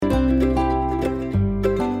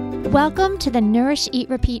Welcome to the Nourish, Eat,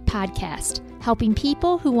 Repeat podcast, helping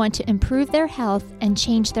people who want to improve their health and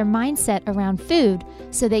change their mindset around food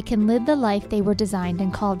so they can live the life they were designed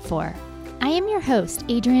and called for. I am your host,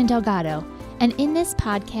 Adrienne Delgado, and in this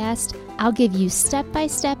podcast, I'll give you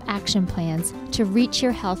step-by-step action plans to reach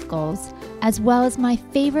your health goals, as well as my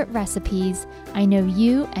favorite recipes I know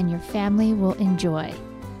you and your family will enjoy.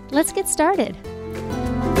 Let's get started.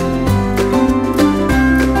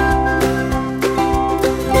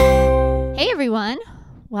 Hey everyone,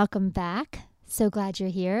 welcome back. So glad you're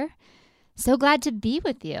here. So glad to be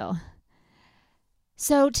with you.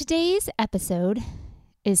 So today's episode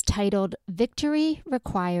is titled Victory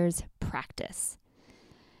Requires Practice.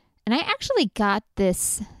 And I actually got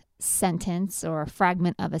this sentence or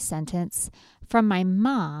fragment of a sentence from my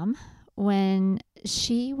mom when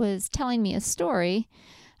she was telling me a story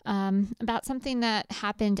about something that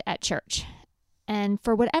happened at church. And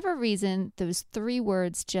for whatever reason, those three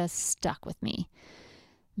words just stuck with me.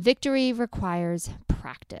 Victory requires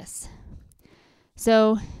practice.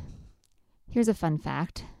 So here's a fun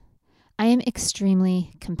fact. I am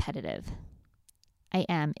extremely competitive. I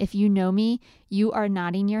am. If you know me, you are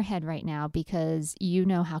nodding your head right now because you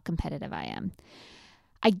know how competitive I am.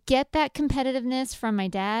 I get that competitiveness from my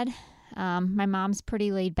dad. My mom's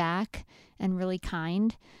pretty laid back and really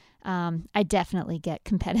kind. I definitely get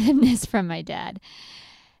competitiveness from my dad.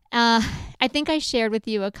 I think I shared with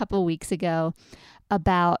you a couple weeks ago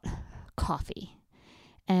about coffee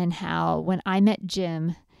and how when I met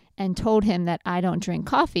Jim and told him that I don't drink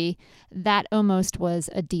coffee, that almost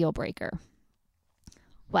was a deal breaker.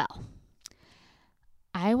 Well,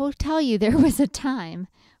 I will tell you there was a time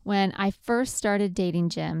when I first started dating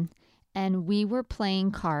Jim and we were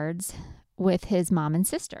playing cards with his mom and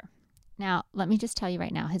sister. Now, let me just tell you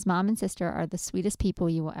right now, his mom and sister are the sweetest people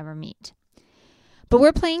you will ever meet. But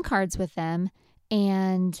we're playing cards with them,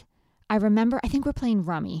 and I think we're playing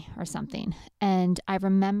rummy or something. And I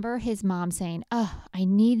remember his mom saying, "Oh, I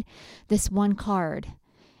need this one card."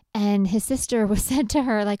 And his sister was said to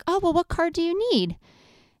her like, "Oh, well, what card do you need?"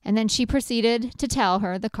 And then she proceeded to tell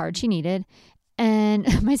her the card she needed.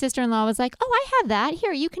 And my sister-in-law was like, "Oh, I have that.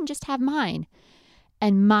 Here, you can just have mine."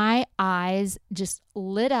 And my eyes just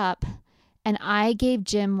lit up. And I gave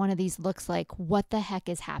Jim one of these looks like, what the heck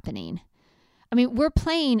is happening? I mean, we're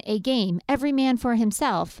playing a game, every man for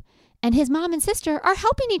himself, and his mom and sister are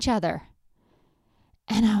helping each other.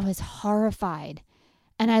 And I was horrified.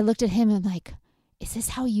 And I looked at him and like, is this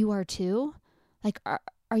how you are too? Like, are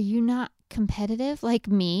you not competitive like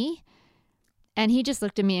me? And he just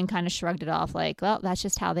looked at me and kind of shrugged it off like, well, that's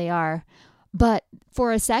just how they are. But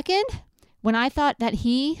for a second, when I thought that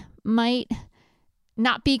he might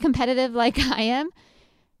not be competitive like I am,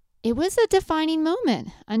 it was a defining moment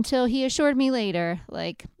until he assured me later,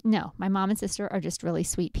 like, no, my mom and sister are just really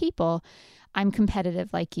sweet people. I'm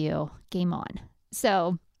competitive like you. Game on.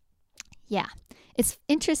 So yeah, it's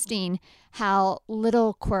interesting how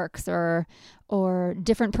little quirks or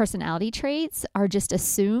different personality traits are just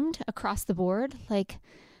assumed across the board. Like,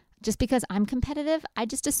 just because I'm competitive, I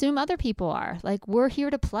just assume other people are. Like, we're here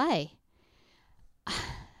to play.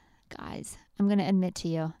 Guys, I'm going to admit to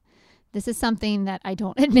you, this is something that I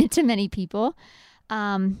don't admit to many people,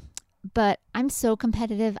 but I'm so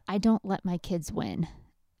competitive, I don't let my kids win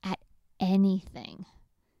at anything.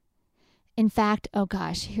 In fact, oh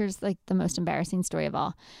gosh, here's like the most embarrassing story of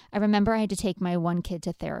all. I remember I had to take my one kid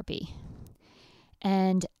to therapy.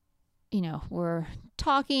 And, we're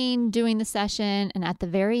talking, doing the session, and at the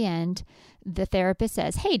very end, the therapist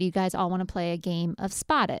says, "Hey, do you guys all want to play a game of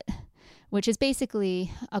Spot It?" Which is basically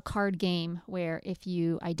a card game where if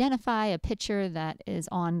you identify a picture that is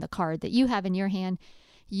on the card that you have in your hand,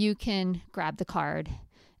 you can grab the card.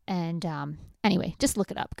 And anyway, just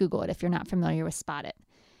look it up, Google it if you're not familiar with Spot It.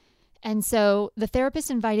 And so the therapist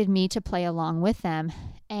invited me to play along with them.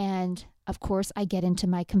 And of course, I get into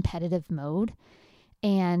my competitive mode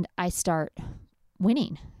and I start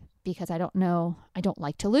winning because I don't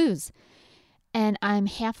like to lose. And I'm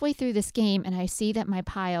halfway through this game and I see that my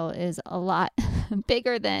pile is a lot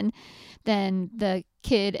bigger than the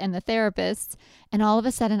kid and the therapist. And all of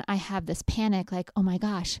a sudden I have this panic like, oh my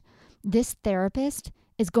gosh, this therapist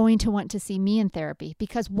is going to want to see me in therapy,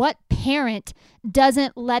 because what parent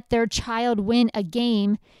doesn't let their child win a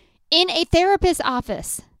game in a therapist's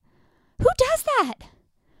office? Who does that?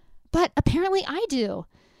 But apparently I do.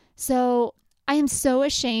 So I am so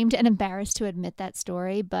ashamed and embarrassed to admit that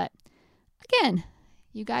story, but again,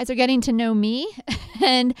 you guys are getting to know me,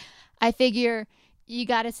 and I figure you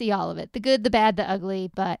got to see all of it, the good, the bad, the ugly,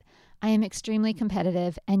 but I am extremely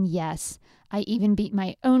competitive, and yes, I even beat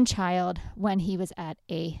my own child when he was at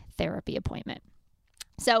a therapy appointment.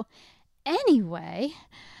 So anyway,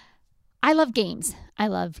 I love games. I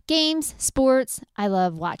love games, sports. I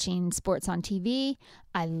love watching sports on TV.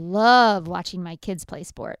 I love watching my kids play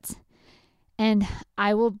sports. And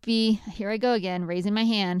here I go again, raising my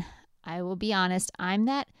hand. I will be honest, I'm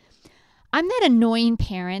that annoying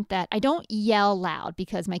parent that I don't yell loud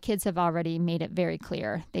because my kids have already made it very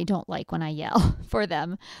clear they don't like when I yell for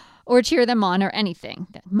them or cheer them on or anything.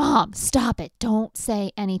 Mom, stop it. Don't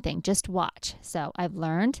say anything. Just watch. So I've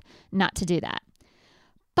learned not to do that.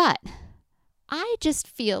 But I just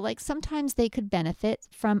feel like sometimes they could benefit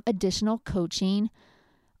from additional coaching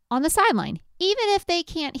on the sideline, even if they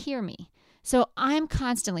can't hear me. So I'm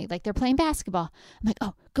constantly, like they're playing basketball. I'm like,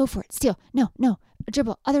 oh, go for it. Steal. No.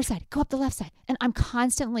 Dribble. Other side. Go up the left side. And I'm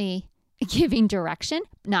constantly giving direction,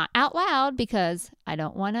 not out loud because I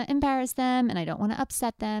don't want to embarrass them and I don't want to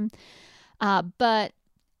upset them. But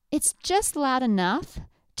it's just loud enough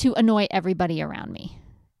to annoy everybody around me.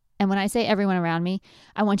 And when I say everyone around me,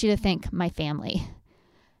 I want you to think my family.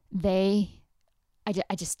 I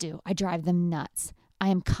just do. I drive them nuts. I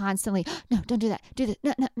am constantly, no, don't do that. Do this.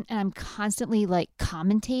 No. And I'm constantly like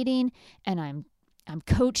commentating and I'm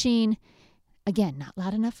coaching. Again, not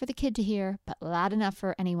loud enough for the kid to hear, but loud enough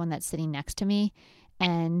for anyone that's sitting next to me.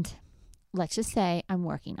 And let's just say I'm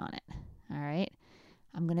working on it. All right.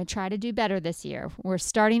 I'm going to try to do better this year. We're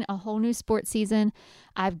starting a whole new sports season.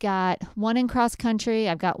 I've got one in cross country.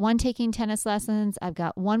 I've got one taking tennis lessons. I've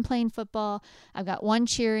got one playing football. I've got one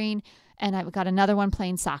cheering. And I've got another one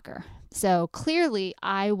playing soccer. So clearly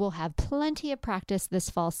I will have plenty of practice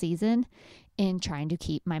this fall season in trying to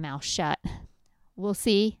keep my mouth shut. We'll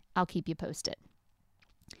see. I'll keep you posted.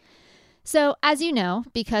 So as you know,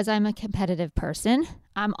 because I'm a competitive person,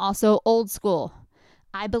 I'm also old school.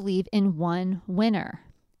 I believe in one winner.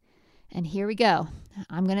 And here we go.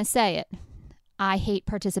 I'm going to say it. I hate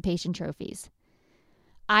participation trophies.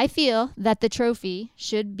 I feel that the trophy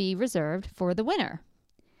should be reserved for the winner.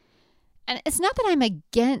 And it's not that I'm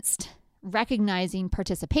against recognizing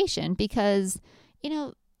participation because,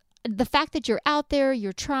 the fact that you're out there,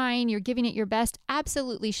 you're trying, you're giving it your best,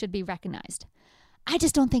 absolutely should be recognized. I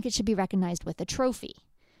just don't think it should be recognized with a trophy.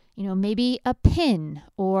 Maybe a pin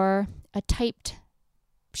or a typed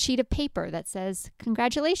sheet of paper that says,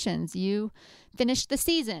 congratulations, you finished the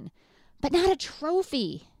season, but not a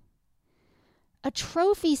trophy. A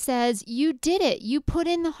trophy says you did it. You put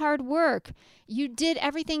in the hard work. You did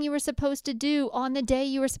everything you were supposed to do on the day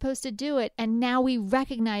you were supposed to do it. And now we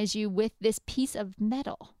recognize you with this piece of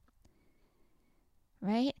metal.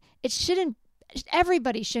 Right?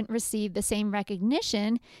 Everybody shouldn't receive the same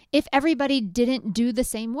recognition if everybody didn't do the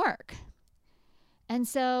same work. And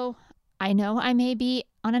so I know I may be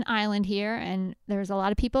on an island here and there's a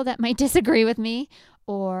lot of people that might disagree with me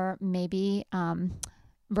or maybe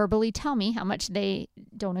verbally tell me how much they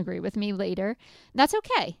don't agree with me later. That's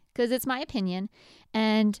okay because it's my opinion.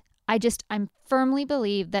 And I firmly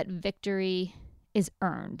believe that victory is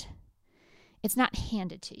earned. It's not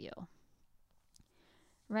handed to you.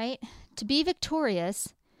 Right? To be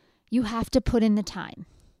victorious, you have to put in the time.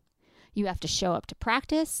 You have to show up to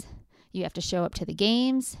practice. You have to show up to the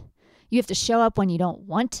games. You have to show up when you don't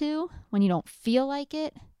want to, when you don't feel like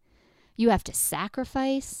it. You have to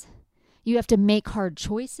sacrifice. You have to make hard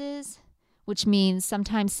choices, which means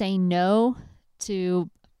sometimes saying no to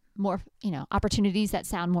more, opportunities that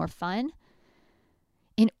sound more fun.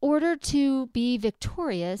 In order to be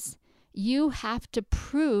victorious, you have to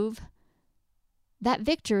prove that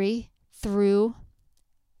victory through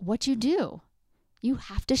what you do. You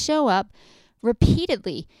have to show up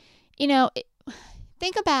repeatedly.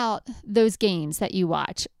 Think about those games that you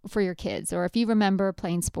watch for your kids, or if you remember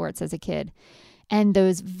playing sports as a kid, and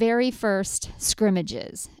those very first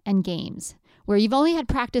scrimmages and games where you've only had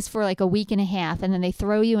practice for like a week and a half, and then they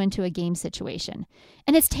throw you into a game situation.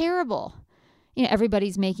 And it's terrible.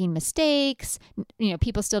 Everybody's making mistakes.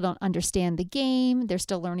 People still don't understand the game. They're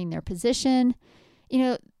still learning their position.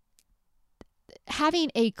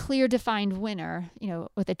 Having a clear defined winner,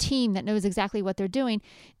 with a team that knows exactly what they're doing,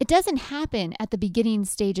 it doesn't happen at the beginning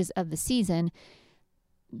stages of the season.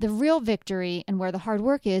 The real victory and where the hard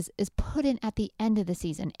work is put in at the end of the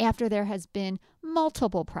season after there has been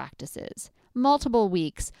multiple practices, multiple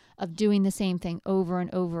weeks of doing the same thing over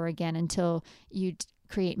and over again until you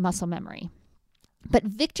create muscle memory. But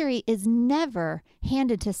victory is never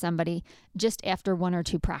handed to somebody just after one or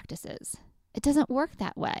two practices. It doesn't work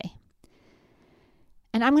that way.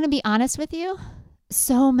 And I'm going to be honest with you,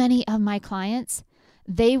 so many of my clients,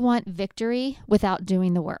 they want victory without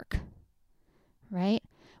doing the work, right?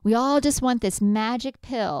 We all just want this magic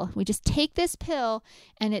pill. We just take this pill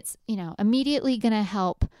and it's, immediately going to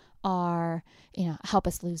help are, help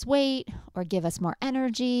us lose weight or give us more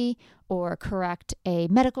energy or correct a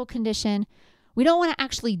medical condition. We don't want to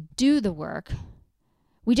actually do the work.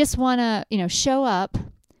 We just want to, show up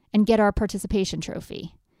and get our participation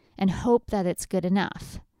trophy and hope that it's good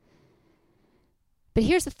enough. But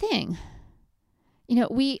here's the thing.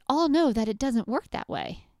 We all know that it doesn't work that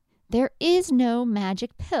way. There is no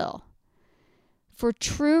magic pill. For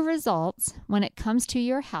true results, when it comes to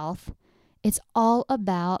your health, it's all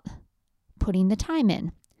about putting the time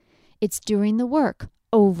in. It's doing the work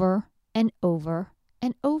over and over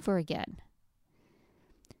and over again.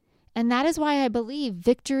 And that is why I believe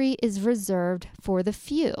victory is reserved for the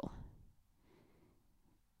few.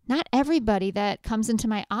 Not everybody that comes into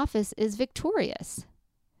my office is victorious.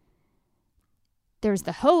 There's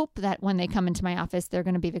the hope that when they come into my office, they're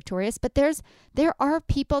going to be victorious, but there are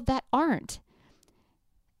people that aren't.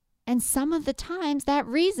 And some of the times that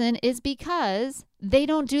reason is because they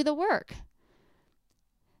don't do the work.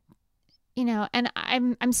 And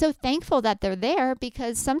I'm so thankful that they're there,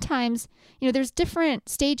 because sometimes, there's different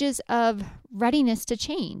stages of readiness to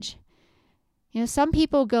change. Some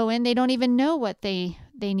people go in, they don't even know what they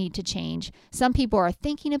need to change. Some people are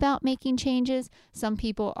thinking about making changes. Some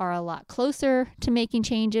people are a lot closer to making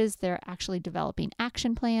changes. They're actually developing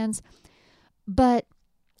action plans. But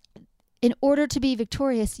in order to be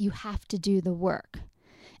victorious, you have to do the work.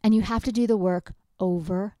 And you have to do the work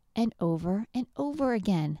over and over and over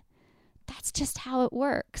again. That's just how it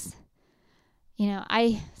works.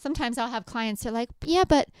 Sometimes I'll have clients who are like, yeah,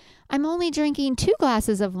 but I'm only drinking 2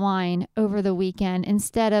 glasses of wine over the weekend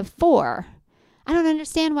instead of 4. I don't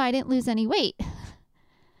understand why I didn't lose any weight.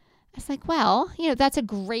 It's like, well, that's a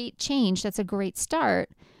great change. That's a great start,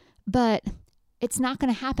 but it's not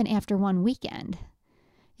going to happen after one weekend.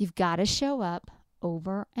 You've got to show up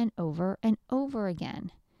over and over and over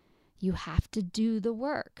again. You have to do the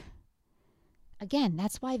work. Again,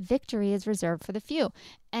 that's why victory is reserved for the few.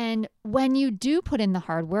 And when you do put in the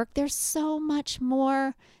hard work, there's so much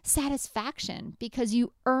more satisfaction because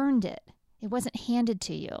you earned it. It wasn't handed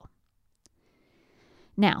to you.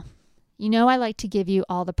 Now, I like to give you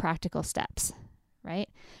all the practical steps, right?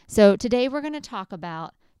 So today we're going to talk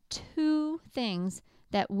about 2 things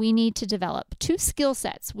that we need to develop, 2 skill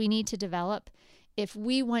sets we need to develop if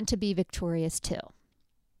we want to be victorious too.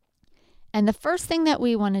 And the first thing that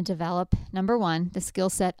we want to develop, number 1, the skill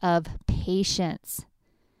set of patience.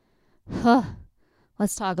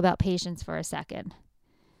 Let's talk about patience for a second.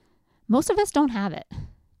 Most of us don't have it.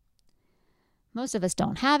 Most of us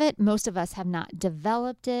don't have it. Most of us have not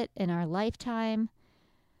developed it in our lifetime.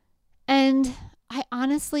 And I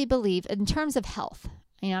honestly believe, in terms of health,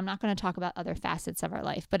 I'm not going to talk about other facets of our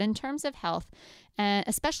life, but in terms of health, and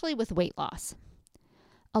especially with weight loss,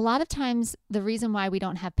 a lot of times the reason why we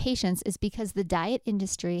don't have patience is because the diet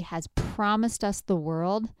industry has promised us the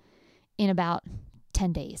world in about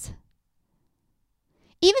 10 days.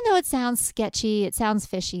 Even though it sounds sketchy, it sounds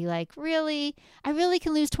fishy, like, really? I really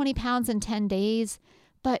can lose 20 pounds in 10 days?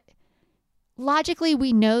 But logically,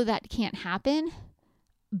 we know that can't happen.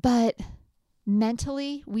 But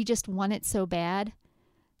mentally, we just want it so bad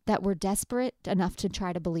that we're desperate enough to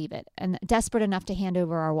try to believe it and desperate enough to hand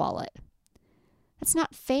over our wallet. That's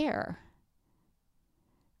not fair.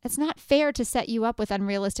 It's not fair to set you up with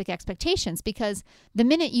unrealistic expectations, because the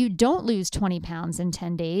minute you don't lose 20 pounds in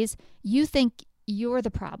 10 days, you think you're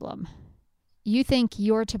the problem. You think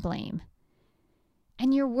you're to blame.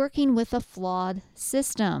 And you're working with a flawed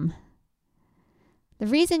system. The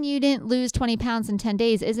reason you didn't lose 20 pounds in 10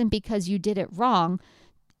 days isn't because you did it wrong.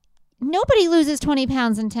 Nobody loses 20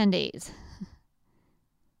 pounds in 10 days.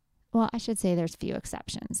 Well, I should say there's few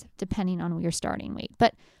exceptions, depending on your starting weight.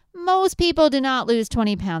 But most people do not lose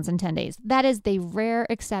 20 pounds in 10 days. That is the rare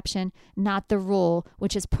exception, not the rule,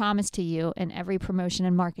 which is promised to you in every promotion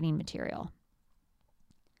and marketing material.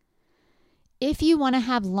 If you want to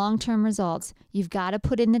have long-term results, you've got to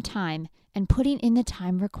put in the time, and putting in the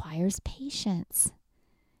time requires patience.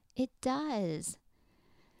 It does.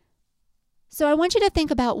 So I want you to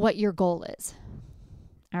think about what your goal is.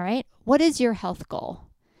 All right? What is your health goal?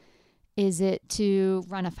 Is it to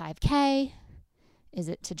run a 5K? Is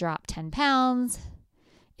it to drop 10 pounds?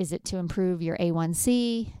 Is it to improve your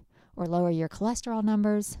A1C or lower your cholesterol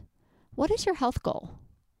numbers? What is your health goal?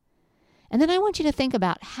 And then I want you to think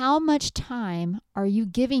about how much time are you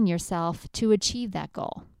giving yourself to achieve that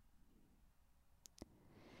goal?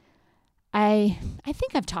 I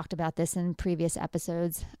think I've talked about this in previous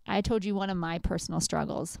episodes. I told you one of my personal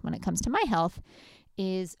struggles when it comes to my health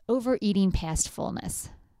is overeating past fullness.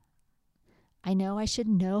 I know I should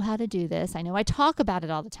know how to do this. I know I talk about it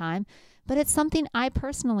all the time, but it's something I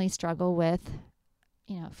personally struggle with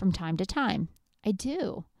from time to time. I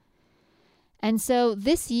do. And so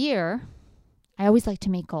this year, I always like to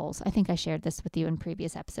make goals. I think I shared this with you in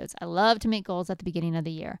previous episodes. I love to make goals at the beginning of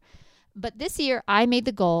the year. But this year, I made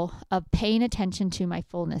the goal of paying attention to my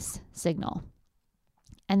fullness signal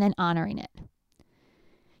and then honoring it.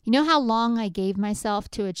 You know how long I gave myself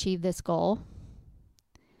to achieve this goal?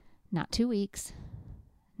 Not 2 weeks,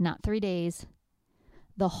 not 3 days,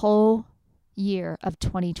 the whole year of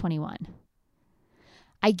 2021.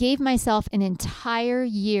 I gave myself an entire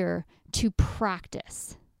year to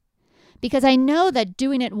practice because I know that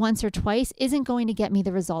doing it once or twice isn't going to get me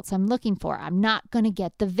the results I'm looking for. I'm not going to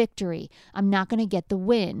get the victory. I'm not going to get the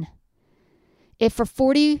win. If for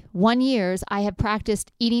 41 years I have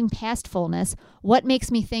practiced eating past fullness, what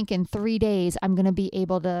makes me think in 3 days I'm going to be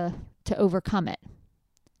able to overcome it?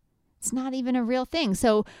 It's not even a real thing.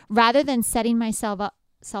 So rather than setting myself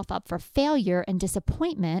up for failure and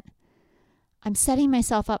disappointment, I'm setting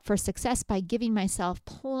myself up for success by giving myself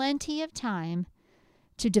plenty of time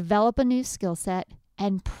to develop a new skill set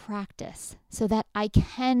and practice so that I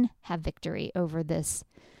can have victory over this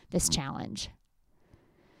challenge.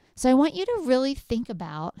 So I want you to really think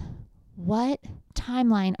about, what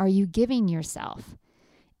timeline are you giving yourself?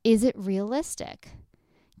 Is it realistic?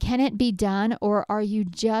 Can it be done, or are you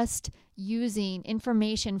just using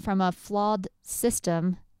information from a flawed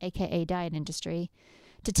system, aka diet industry,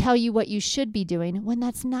 to tell you what you should be doing when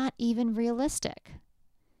that's not even realistic?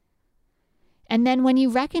 And then when you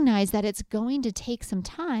recognize that it's going to take some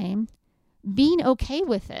time, being okay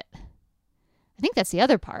with it. I think that's the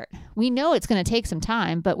other part. We know it's going to take some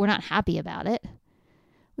time, but we're not happy about it.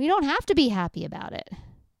 We don't have to be happy about it.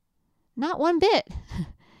 Not one bit.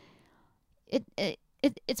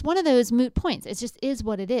 It's one of those moot points. It just is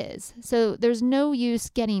what it is. So there's no use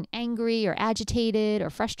getting angry or agitated or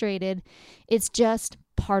frustrated. It's just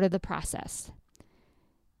part of the process.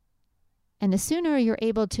 And the sooner you're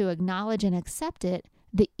able to acknowledge and accept it,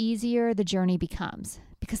 the easier the journey becomes,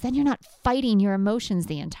 because then you're not fighting your emotions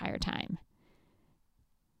the entire time.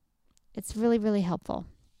 It's really, really helpful.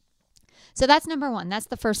 So that's number one. That's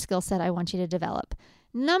the first skill set I want you to develop.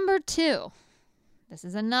 Number two, this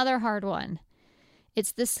is another hard one.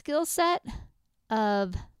 It's the skill set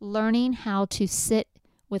of learning how to sit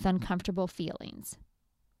with uncomfortable feelings.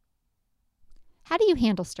 How do you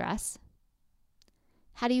handle stress?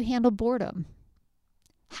 How do you handle boredom?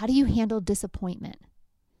 How do you handle disappointment?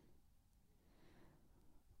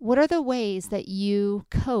 What are the ways that you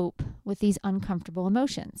cope with these uncomfortable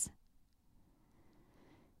emotions?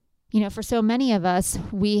 For so many of us,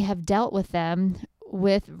 we have dealt with them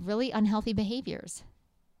with really unhealthy behaviors.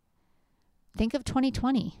 Think of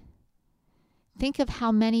 2020. Think of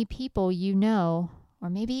how many people you know, or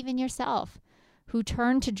maybe even yourself, who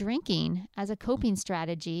turn to drinking as a coping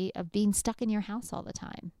strategy of being stuck in your house all the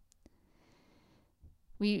time.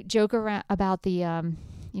 We joke around about the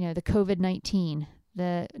COVID-19,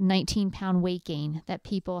 the 19-pound weight gain that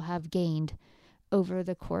people have gained over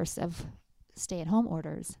the course of stay-at-home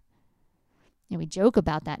orders. We joke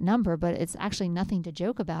about that number, but it's actually nothing to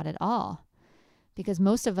joke about at all, because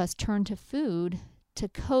most of us turn to food to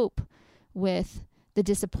cope with the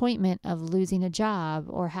disappointment of losing a job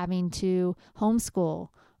or having to homeschool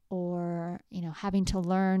or, having to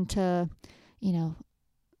learn to,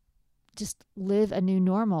 just live a new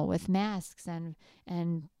normal with masks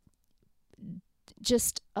and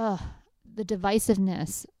just the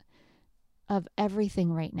divisiveness of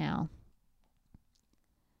everything right now.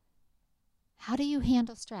 How do you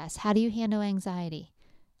handle stress? How do you handle anxiety?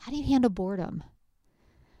 How do you handle boredom?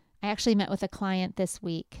 I actually met with a client this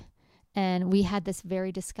week, and we had this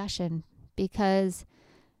very discussion because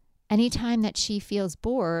anytime that she feels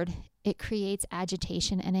bored, it creates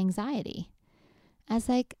agitation and anxiety. I was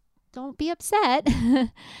like, don't be upset.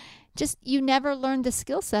 Just, you never learned the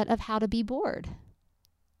skill set of how to be bored.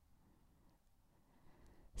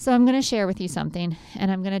 So I'm going to share with you something,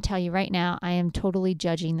 and I'm going to tell you right now, I am totally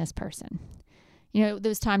judging this person.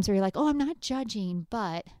 Those times where you're like, oh, I'm not judging,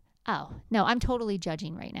 but, oh, no, I'm totally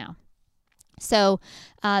judging right now. So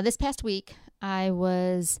this past week, I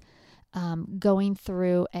was going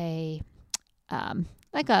through a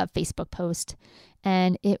Facebook post,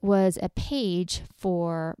 and it was a page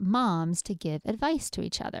for moms to give advice to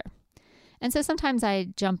each other. And so sometimes I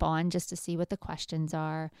jump on just to see what the questions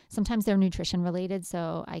are. Sometimes they're nutrition related,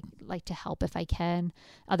 so I like to help if I can.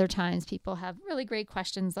 Other times people have really great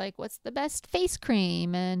questions like, what's the best face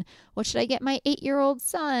cream? And what should I get my 8-year-old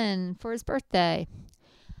son for his birthday?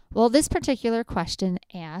 Well, this particular question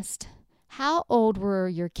asked, how old were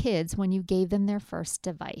your kids when you gave them their first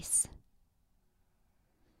device?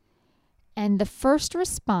 And the first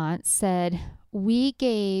response said, we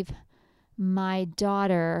gave my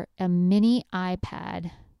daughter a mini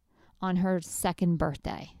iPad on her 2nd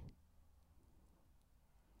birthday.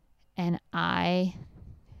 And I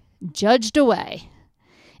judged away.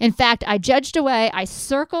 In fact, I judged away. I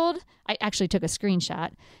actually took a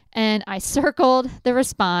screenshot, and I circled the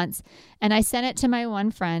response, and I sent it to my one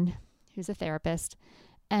friend who's a therapist,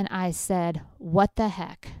 and I said, "What the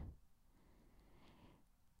heck?"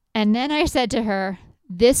 And then I said to her,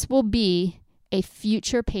 "This will be a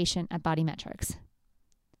future patient at Body Metrics."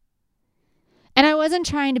 And I wasn't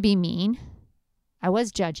trying to be mean. I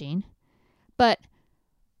was judging. But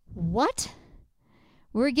what?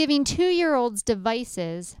 We're giving 2-year-olds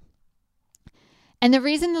devices. And the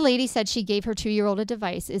reason the lady said she gave her 2-year-old a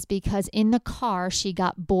device is because in the car she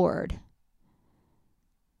got bored.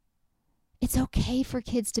 It's okay for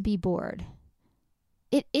kids to be bored.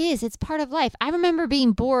 It is. It's part of life. I remember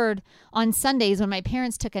being bored on Sundays when my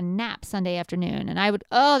parents took a nap Sunday afternoon. And I would,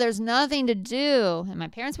 there's nothing to do. And my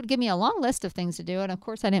parents would give me a long list of things to do. And of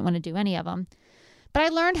course, I didn't want to do any of them. But I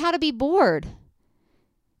learned how to be bored.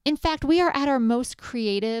 In fact, we are at our most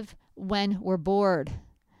creative when we're bored.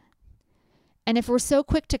 And if we're so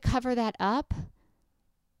quick to cover that up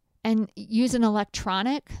and use an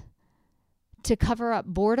electronic to cover up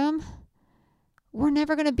boredom, we're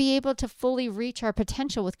never going to be able to fully reach our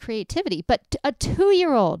potential with creativity. But a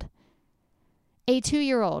 2-year-old,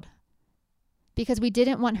 because we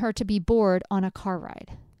didn't want her to be bored on a car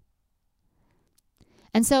ride.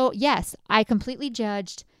 And so, yes, I completely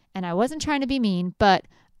judged, and I wasn't trying to be mean, but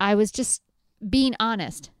I was just being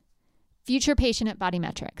honest. Future patient at Body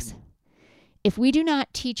Metrics. If we do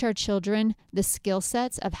not teach our children the skill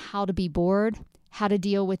sets of how to be bored, how to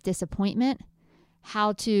deal with disappointment,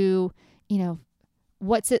 how to,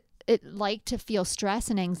 what's it like to feel stress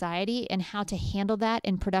and anxiety and how to handle that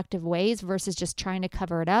in productive ways versus just trying to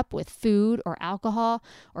cover it up with food or alcohol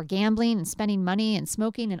or gambling and spending money and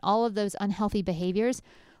smoking and all of those unhealthy behaviors,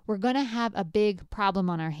 we're going to have a big problem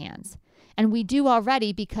on our hands. And we do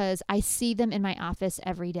already because I see them in my office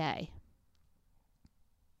every day.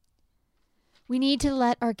 We need to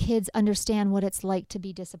let our kids understand what it's like to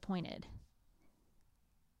be disappointed.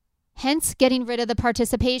 Hence, getting rid of the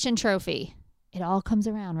participation trophy. It all comes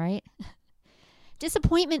around, right?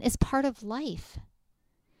 Disappointment is part of life.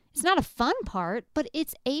 It's not a fun part, but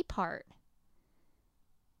it's a part.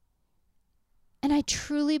 And I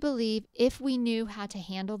truly believe if we knew how to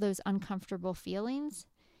handle those uncomfortable feelings,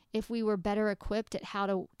 if we were better equipped at how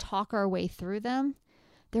to talk our way through them,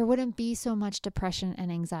 there wouldn't be so much depression and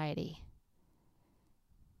anxiety.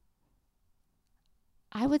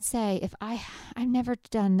 I would say I've never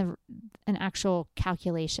done an actual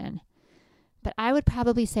calculation, but I would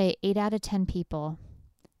probably say 8 out of 10 people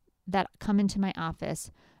that come into my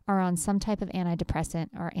office are on some type of antidepressant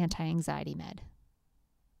or anti-anxiety med.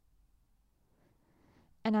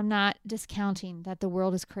 And I'm not discounting that the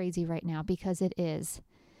world is crazy right now because it is.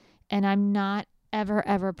 And I'm not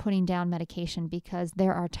ever putting down medication because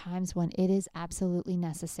there are times when it is absolutely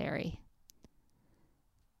necessary.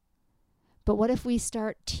 But what if we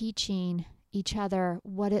start teaching each other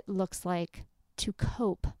what it looks like to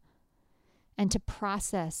cope and to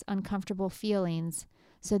process uncomfortable feelings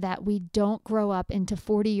so that we don't grow up into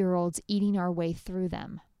 40-year-olds eating our way through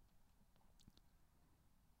them?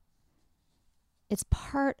 It's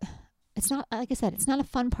not, like I said, it's not a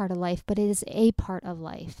fun part of life, but it is a part of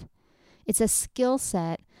life. It's a skill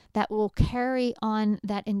set that will carry on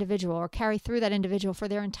that individual or carry through that individual for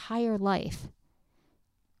their entire life.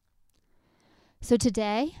 So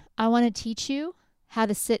today, I want to teach you how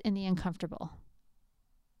to sit in the uncomfortable.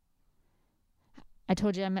 I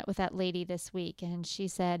told you I met with that lady this week, and she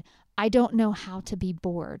said, "I don't know how to be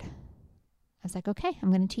bored." I was like, okay, I'm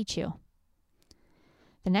going to teach you.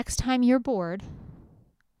 The next time you're bored,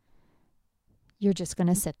 you're just going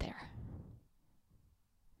to sit there.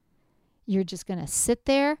 You're just going to sit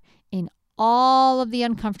there in all of the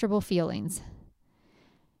uncomfortable feelings.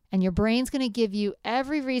 And your brain's going to give you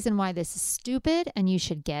every reason why this is stupid and you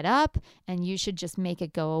should get up and you should just make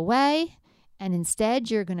it go away. And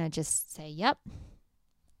instead, you're going to just say, yep,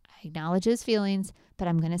 I acknowledge those feelings, but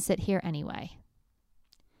I'm going to sit here anyway.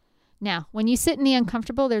 Now, when you sit in the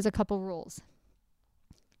uncomfortable, there's a couple rules.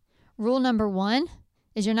 Rule number 1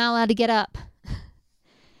 is you're not allowed to get up.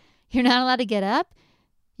 You're not allowed to get up.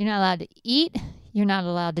 You're not allowed to eat. You're not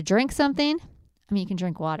allowed to drink something. I mean, you can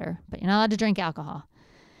drink water, but you're not allowed to drink alcohol.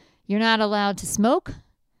 You're not allowed to smoke.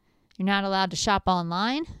 You're not allowed to shop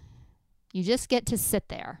online. You just get to sit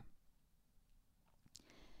there.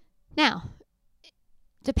 Now,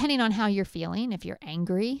 depending on how you're feeling, if you're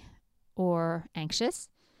angry or anxious,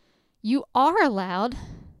 you are allowed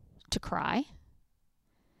to cry.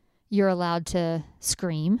 You're allowed to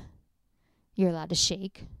scream. You're allowed to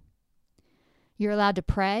shake. You're allowed to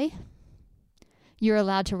pray. You're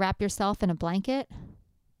allowed to wrap yourself in a blanket.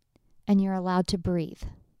 And you're allowed to breathe.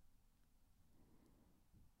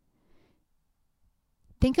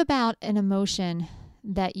 Think about an emotion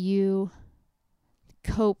that you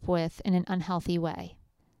cope with in an unhealthy way.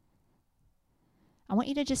 I want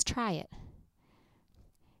you to just try it.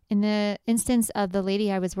 In the instance of the lady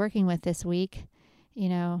I was working with this week,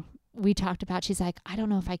 we talked about, she's like, I don't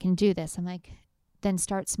know if I can do this. I'm like, then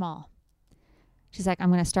start small. She's like, I'm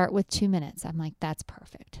going to start with 2 minutes. I'm like, that's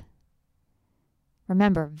perfect.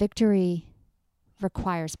 Remember, victory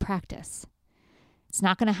requires practice. It's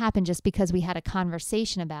not going to happen just because we had a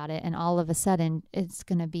conversation about it and all of a sudden it's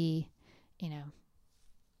going to be,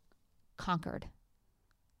 conquered.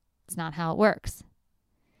 It's not how it works.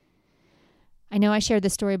 I know I shared the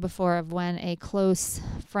story before of when a close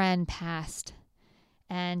friend passed.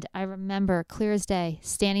 And I remember clear as day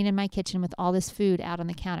standing in my kitchen with all this food out on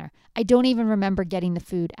the counter. I don't even remember getting the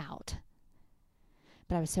food out.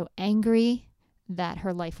 But I was so angry that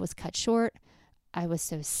her life was cut short. I was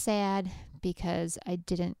so sad because I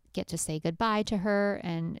didn't get to say goodbye to her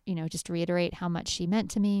and, just reiterate how much she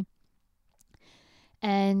meant to me.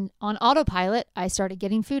 And on autopilot, I started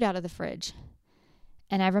getting food out of the fridge.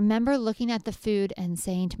 And I remember looking at the food and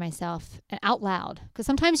saying to myself out loud, because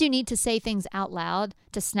sometimes you need to say things out loud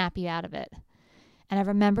to snap you out of it. And I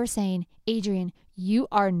remember saying, Adrienne, you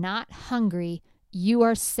are not hungry. You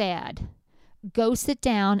are sad. Go sit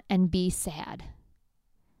down and be sad.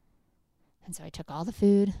 And so I took all the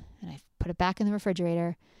food and I put it back in the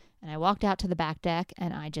refrigerator and I walked out to the back deck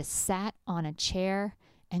and I just sat on a chair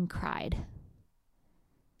and cried.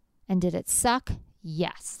 And did it suck?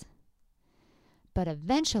 Yes. But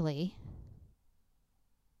eventually,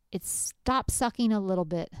 it stopped sucking a little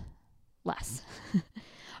bit less.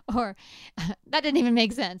 Or that didn't even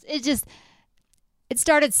make sense. It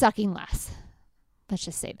started sucking less. Let's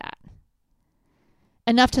just say that.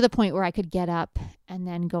 Enough to the point where I could get up and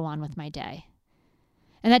then go on with my day.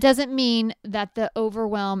 And that doesn't mean that the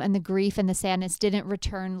overwhelm and the grief and the sadness didn't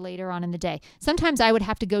return later on in the day. Sometimes I would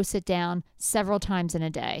have to go sit down several times in a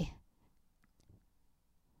day.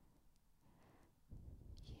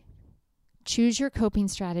 Choose your coping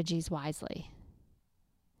strategies wisely.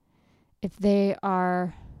 If they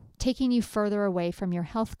are taking you further away from your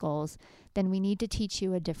health goals, then we need to teach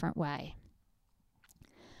you a different way.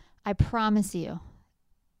 I promise you,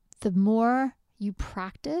 the more you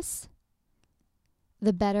practice,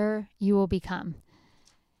 the better you will become.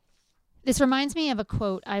 This reminds me of a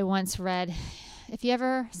quote I once read. If you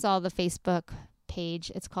ever saw the Facebook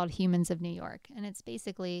page, it's called Humans of New York. And it's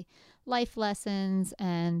basically life lessons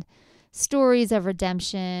and stories of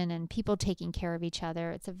redemption and people taking care of each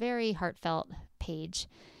other. It's a very heartfelt page.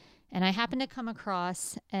 And I happened to come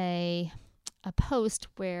across a post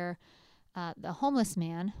where the homeless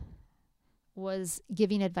man was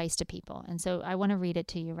giving advice to people. And so I want to read it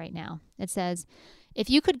to you right now. It says, if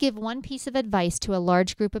you could give one piece of advice to a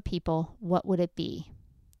large group of people, what would it be?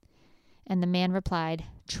 And the man replied,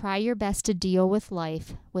 try your best to deal with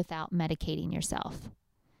life without medicating yourself.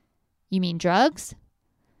 You mean drugs?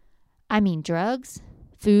 I mean drugs,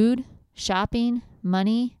 food, shopping,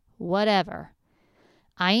 money, whatever.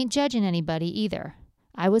 I ain't judging anybody either.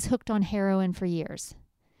 I was hooked on heroin for years.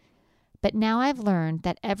 But now I've learned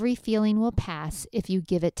that every feeling will pass if you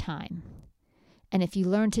give it time. And if you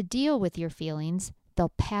learn to deal with your feelings,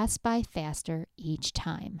 they'll pass by faster each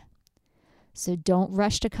time. So don't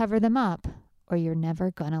rush to cover them up or you're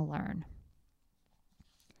never gonna learn.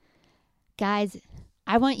 Guys,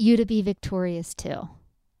 I want you to be victorious too.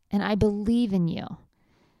 And I believe in you.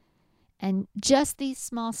 And just these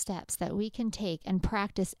small steps that we can take and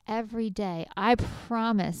practice every day, I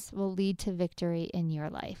promise will lead to victory in your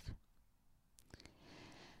life.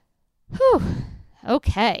 Whew.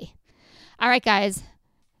 Okay. All right, guys.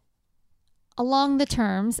 Along the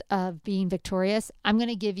terms of being victorious, I'm going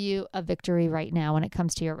to give you a victory right now when it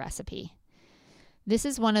comes to your recipe. This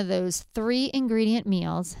is one of those 3-ingredient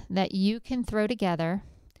meals that you can throw together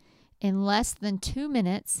in less than 2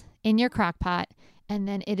 minutes in your crock pot, and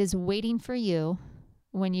then it is waiting for you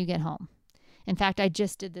when you get home. In fact, I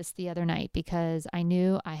just did this the other night because I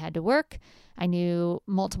knew I had to work. I knew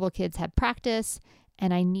multiple kids had practice,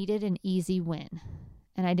 and I needed an easy win,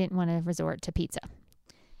 and I didn't want to resort to pizza.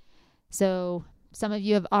 So some of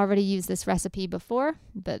you have already used this recipe before,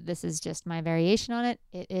 but this is just my variation on it.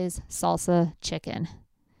 It is salsa chicken.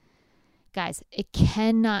 Guys, it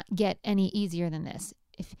cannot get any easier than this.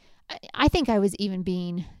 I think I was even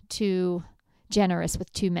being too generous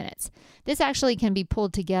with 2 minutes. This actually can be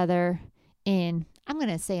pulled together in, I'm going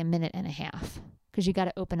to say a minute and a half, because you got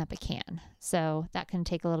to open up a can. So that can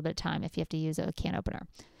take a little bit of time if you have to use a can opener.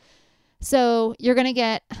 So you're going to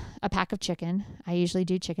get a pack of chicken. I usually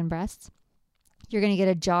do chicken breasts. You're going to get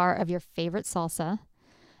a jar of your favorite salsa.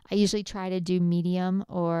 I usually try to do medium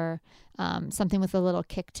or something with a little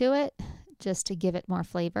kick to it, just to give it more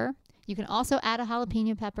flavor. You can also add a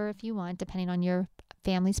jalapeno pepper if you want, depending on your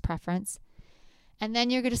family's preference. And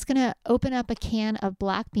then you're just going to open up a can of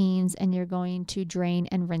black beans, and you're going to drain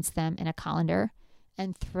and rinse them in a colander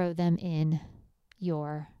and throw them in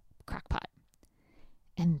your crock pot.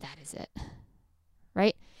 And that is it,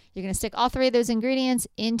 right? You're going to stick all 3 of those ingredients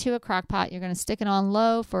into a crock pot. You're going to stick it on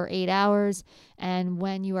low for 8 hours. And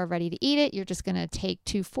when you are ready to eat it, you're just going to take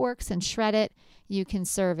 2 forks and shred it. You can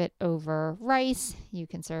serve it over rice. You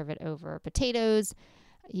can serve it over potatoes.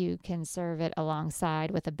 You can serve it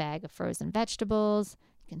alongside with a bag of frozen vegetables.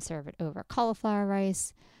 You can serve it over cauliflower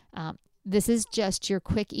rice. This is just your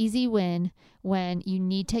quick, easy win when you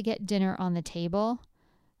need to get dinner on the table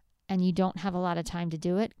and you don't have a lot of time to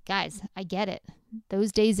do it. Guys, I get it.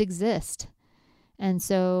 Those days exist. And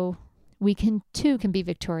so we can be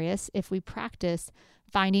victorious if we practice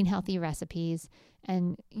finding healthy recipes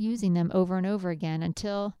and using them over and over again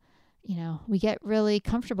until we get really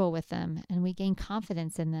comfortable with them and we gain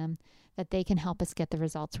confidence in them that they can help us get the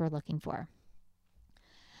results we're looking for.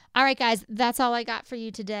 All right, guys, that's all I got for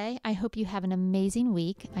you today. I hope you have an amazing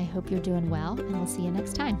week. I hope you're doing well, and we'll see you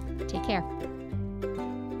next time. Take care.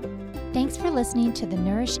 Thanks for listening to the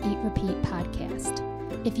Nourish, Eat, Repeat podcast.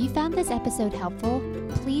 If you found this episode helpful,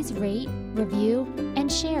 please rate, review,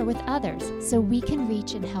 and share with others so we can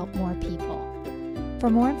reach and help more people. For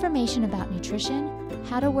more information about nutrition,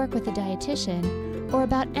 how to work with a dietitian, or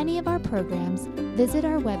about any of our programs, visit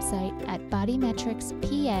our website at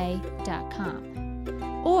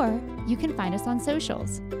bodymetricspa.com. Or you can find us on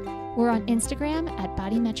socials. We're on Instagram at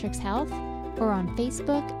Bodymetrics Health or on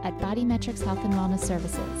Facebook at Bodymetrics Health and Wellness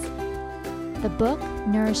Services. The book,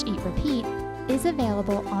 Nourish, Eat, Repeat, is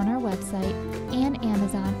available on our website and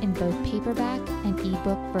Amazon in both paperback and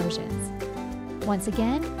ebook versions. Once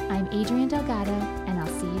again, I'm Adrienne Delgado, and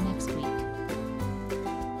I'll see you next time.